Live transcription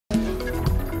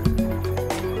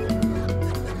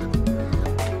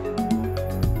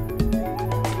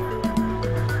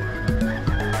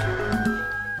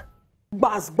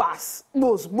boss.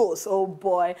 Oh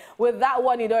boy. With that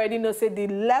one, you'd already know, say the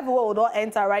level we don't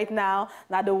enter right now.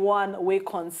 Now the one we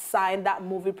consign that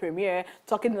movie premiere,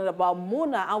 talking about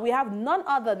Mona, and we have none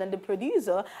other than the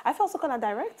producer, I feel also kind of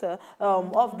director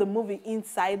of the movie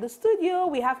inside the studio.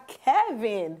 We have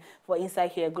Kevin for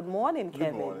inside here. Good morning,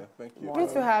 Kevin. Good morning. Thank you. Good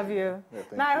to have you. Yeah,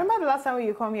 now, I remember the last time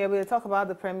you come here, we talk about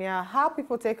the premiere, how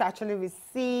people actually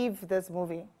receive this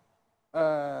movie.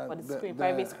 For the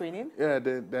private screening? Yeah,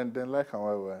 then like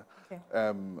however,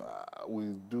 okay.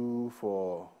 We do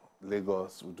for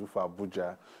Lagos, we do for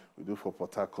Abuja, we do for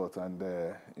Port Harcourt, and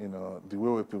you know, the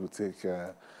way people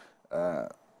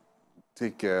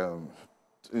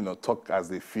you know, talk as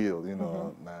they feel, you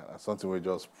know, something where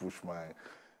just push my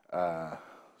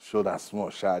shoulders small,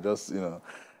 shy. Just, you know,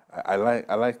 I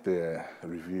like the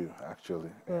review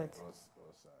actually. Good.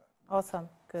 Awesome.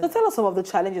 Good. So tell us some of the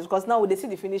challenges, because now they see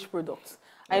the finished product.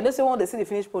 I know say when they see the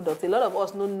finished product, a lot of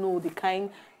us don't know the kind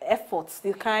efforts,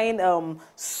 the kind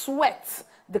sweat,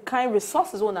 the kind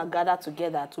resources we gather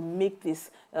together to make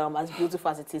this as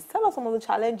beautiful as it is. Tell us some of the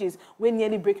challenges when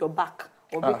nearly break your back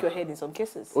or break your head in some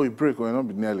cases. Oh, you break, or not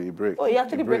nearly you break. Oh, you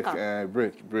actually break.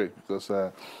 Break, because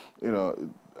you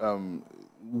know,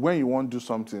 when you want to do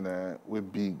something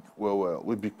with big,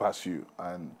 with big past you,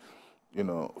 and you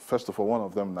know, first of all, one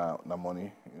of them now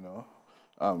money, you know,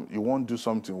 you want to do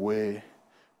something where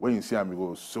when you see them, you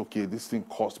go, okay, this thing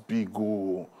costs big,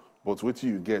 go, but wait till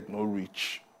you get no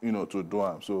reach, you know, to do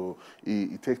them. So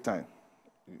it takes time,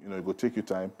 you know, it will take you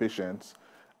time, patience,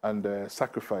 and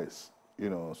sacrifice, you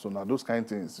know. So now those kind of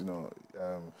things, you know,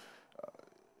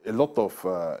 a lot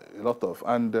of,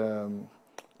 and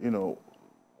you know,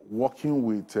 working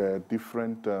with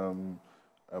different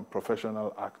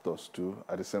professional actors too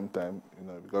at the same time, you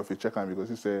know, because if you check them, because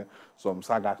you say some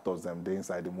SAG actors they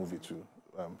inside the movie too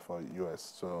for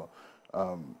US. So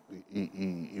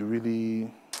it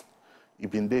really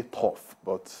been there tough,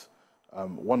 but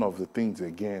one of the things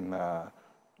again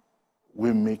we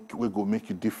go make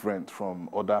you different from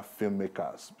other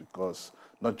filmmakers, because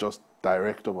not just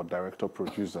director but director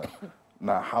producer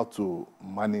now how to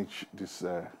manage this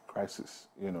crisis,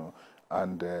 you know,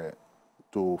 and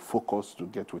to focus to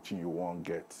get what you want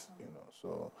get, you know.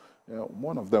 So yeah,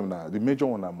 one of them now, the major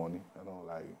one are money. I don't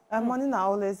like. Money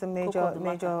now always the major.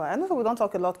 I know we don't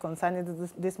talk a lot concerning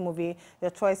this movie,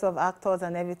 the choice of actors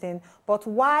and everything. But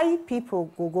why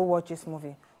people go watch this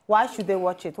movie? Why should they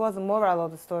watch it? What's the moral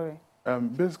of the story?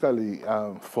 Basically,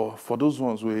 for those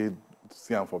ones we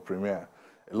see them for premiere,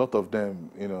 a lot of them,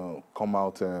 you know, come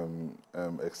out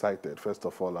excited. First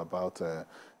of all, about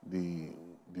the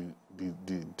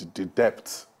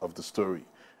depth of the story,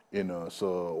 you know.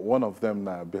 So one of them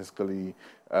now basically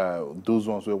those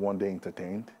ones who one day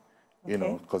entertained, you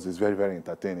know, because it's very, very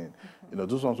entertaining. You know,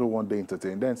 those ones who one day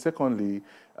entertained. Then secondly,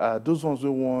 those ones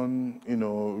who want, you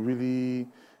know, really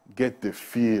get the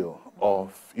feel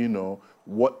of, you know,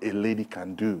 what a lady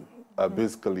can do,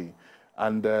 basically.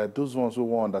 And those ones who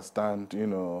won't understand, you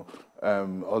know,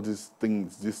 all these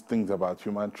things about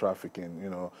human trafficking, you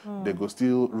know, they go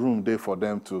still room there for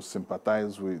them to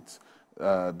sympathize with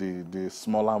the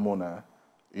smaller Mona,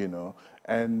 you know.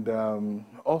 And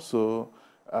also,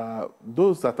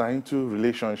 those that are into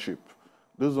relationship,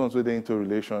 those ones where they're into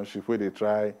relationship, where they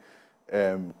try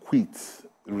quit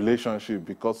relationship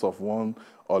because of one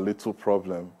or little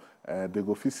problem, they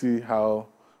go see how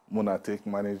Mona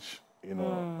manage, you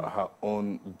know, her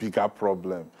own bigger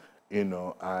problem, you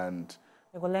know, and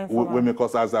we make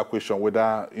us ask that question,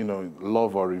 whether, you know,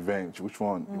 love or revenge, which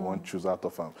one you want to choose out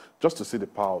of them, just to see the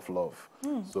power of love.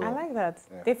 So, I like that.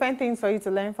 Yeah. Different things for you to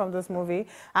learn from this movie.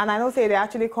 And I know say they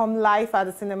actually come live at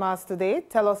the cinemas today.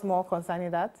 Tell us more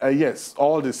concerning that. Yes,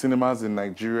 all the cinemas in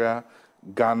Nigeria,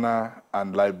 Ghana,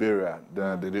 and Liberia,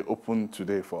 they open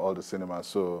today for all the cinemas.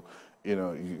 So, you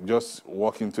know, you just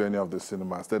walk into any of the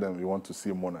cinemas, tell them you want to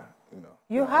see Mona. You know,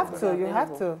 you have to. Yeah.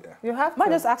 You have to. Might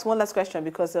just ask one last question,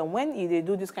 because when they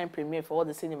do this kind of premiere for all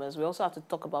the cinemas, we also have to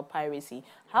talk about piracy.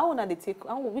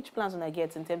 Which plans will I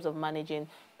get in terms of managing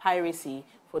piracy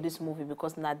for this movie?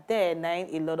 Because not there,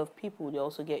 a lot of people they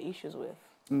also get issues with.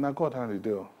 Now God handle the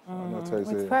deal.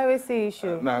 It's privacy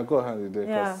issue. Now God handle the deal.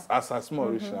 Yeah. As a small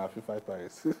rich now, I feel fight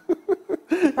piracy.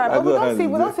 But we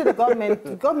don't see the government.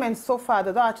 The government so far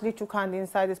they don't actually took hand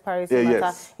inside this piracy matter.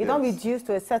 Yes, it don't reduce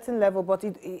to a certain level, but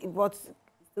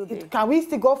can we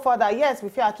still go further? Yes, we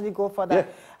feel actually go further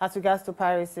as regards to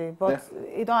piracy, but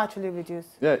it don't actually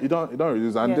reduce. Yeah, it don't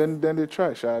reduce, and Yes. then they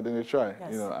try, then they try,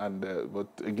 Yes. you know, and but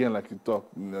again, like you talk,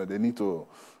 you know, they need to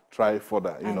try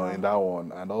further, you know, in that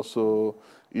one, and also,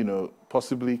 you know,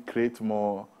 possibly create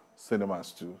more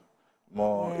cinemas too.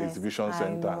 more exhibition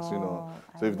centers, you know.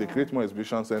 So if they create more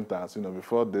exhibition centers, you know,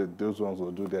 before those ones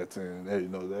will do that thing, you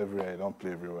know, everywhere, don't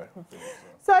play everywhere.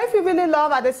 So if you really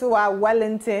love Adesuwa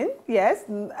Wellington, yes,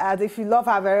 and if you love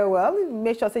her very well,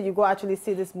 make sure that you go actually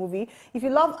see this movie. If you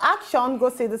love action, go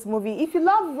see this movie. If you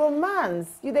love romance,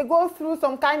 you they go through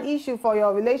some kind of issue for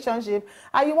your relationship,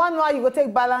 and you want to know how you go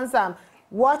take balance and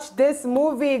watch this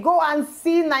movie. Go and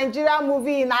see Nigerian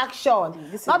movie in action.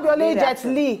 Not be only Jet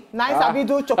Li, nice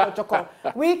abidu choco choco.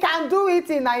 We can do it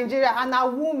in Nigeria. And a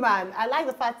woman, I like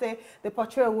the fact that they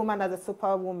portray a woman as a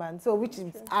superwoman, so which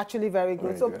is actually very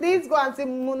good. So please go and see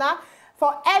Muna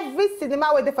for every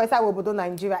cinema where they for inside Obodo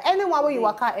Nigeria. Anyone where you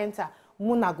work out enter,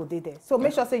 Muna go there. So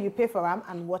make sure say you pay for them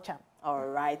and watch them. All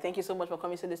right. Thank you so much for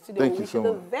coming to the studio. We wish you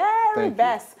the very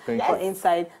best for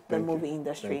inside the movie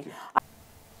industry.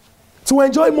 To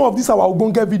enjoy more of these our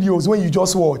Ogbonge videos when you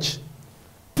just watch,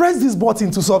 press this button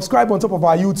to subscribe on top of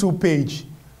our YouTube page.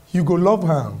 You go love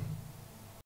her.